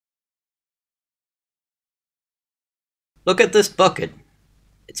Look at this bucket.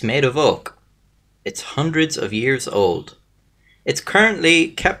 It's made of oak. It's hundreds of years old. It's currently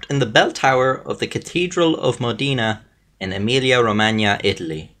kept in the bell tower of the Cathedral of Modena in Emilia-Romagna,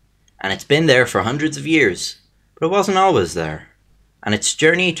 Italy. And it's been there for hundreds of years, but it wasn't always there. And its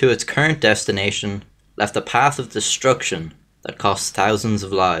journey to its current destination left a path of destruction that cost thousands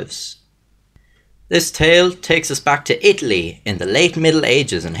of lives. This tale takes us back to Italy in the late Middle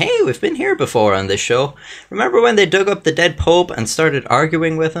Ages, and hey, we've been here before on this show. Remember when they dug up the dead Pope and started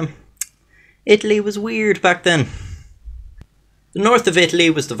arguing with him? Italy was weird back then. The north of Italy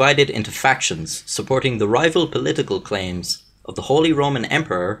was divided into factions supporting the rival political claims of the Holy Roman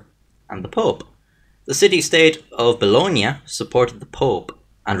Emperor and the Pope. The city-state of Bologna supported the Pope,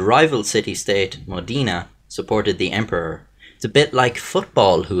 and rival city-state Modena supported the Emperor. It's a bit like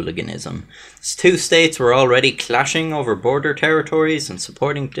football hooliganism. These two states were already clashing over border territories, and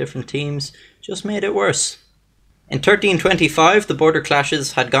supporting different teams just made it worse. In 1325, the border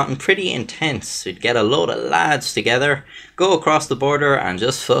clashes had gotten pretty intense. You'd get a load of lads together, go across the border and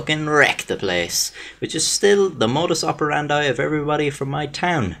just fucking wreck the place, which is still the modus operandi of everybody from my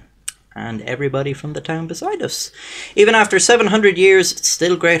town. And everybody from the town beside us. Even after 700 years, it's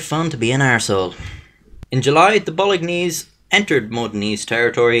still great fun to be an arsehole. In July, the Bolognese entered Modenese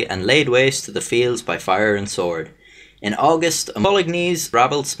territory and laid waste to the fields by fire and sword. In August, a Bolognese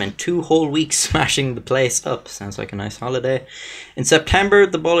rabble spent 2 whole weeks smashing the place up. Sounds like a nice holiday. In September,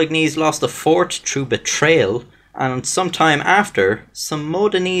 the Bolognese lost a fort through betrayal, and sometime after, some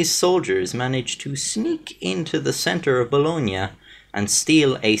Modenese soldiers managed to sneak into the centre of Bologna and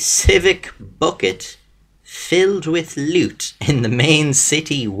steal a civic bucket filled with loot in the main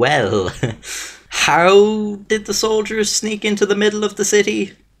city well. How did the soldiers sneak into the middle of the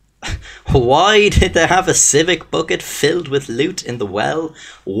city? Why did they have a civic bucket filled with loot in the well?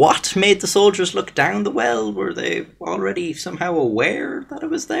 What made the soldiers look down the well? Were they already somehow aware that it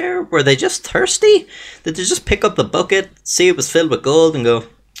was there? Were they just thirsty? Did they just pick up the bucket, see it was filled with gold and go,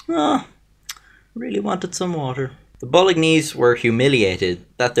 "Oh, really wanted some water"? The Bolognese were humiliated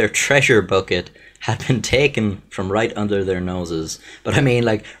that their treasure bucket had been taken from right under their noses. But I mean,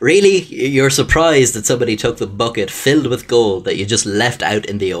 like, really? You're surprised that somebody took the bucket filled with gold that you just left out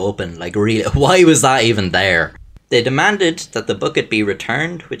in the open? Like, really? Why was that even there? They demanded that the bucket be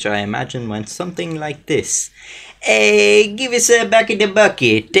returned, which I imagine went something like this. Hey, give us back in the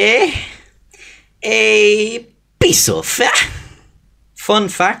bucket, eh? A piece of... Fun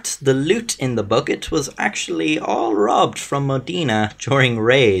fact, the loot in the bucket was actually all robbed from Modena during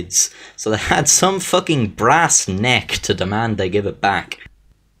raids, so they had some fucking brass neck to demand they give it back.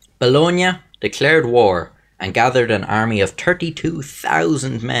 Bologna declared war and gathered an army of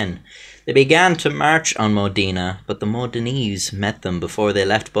 32,000 men. They began to march on Modena, but the Modenese met them before they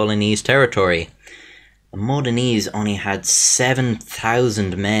left Bolognese territory. The Modenese only had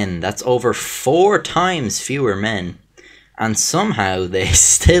 7,000 men, that's over 4 times fewer men. And somehow they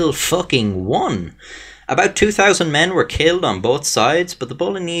still fucking won. About 2,000 men were killed on both sides, but the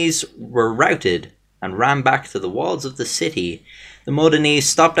Bolognese were routed and ran back to the walls of the city. The Modenese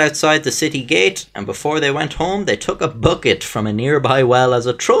stopped outside the city gate, and before they went home, they took a bucket from a nearby well as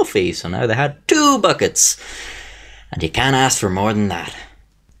a trophy. So now they had 2 buckets. And you can't ask for more than that.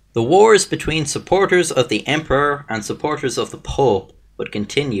 The wars between supporters of the Emperor and supporters of the Pope would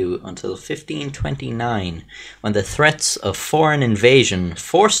continue until 1529, when the threats of foreign invasion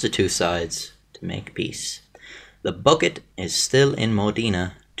forced the 2 sides to make peace. The bucket is still in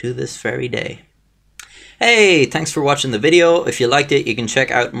Modena to this very day. Hey, thanks for watching the video. If you liked it, you can check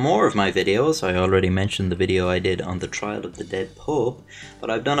out more of my videos. I already mentioned the video I did on the trial of the dead Pope,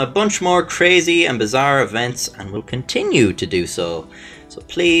 but I've done a bunch more crazy and bizarre events and will continue to do so. So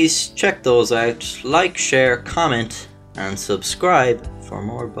please check those out, like, share, comment, and subscribe for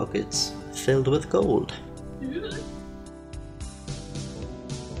more buckets filled with gold.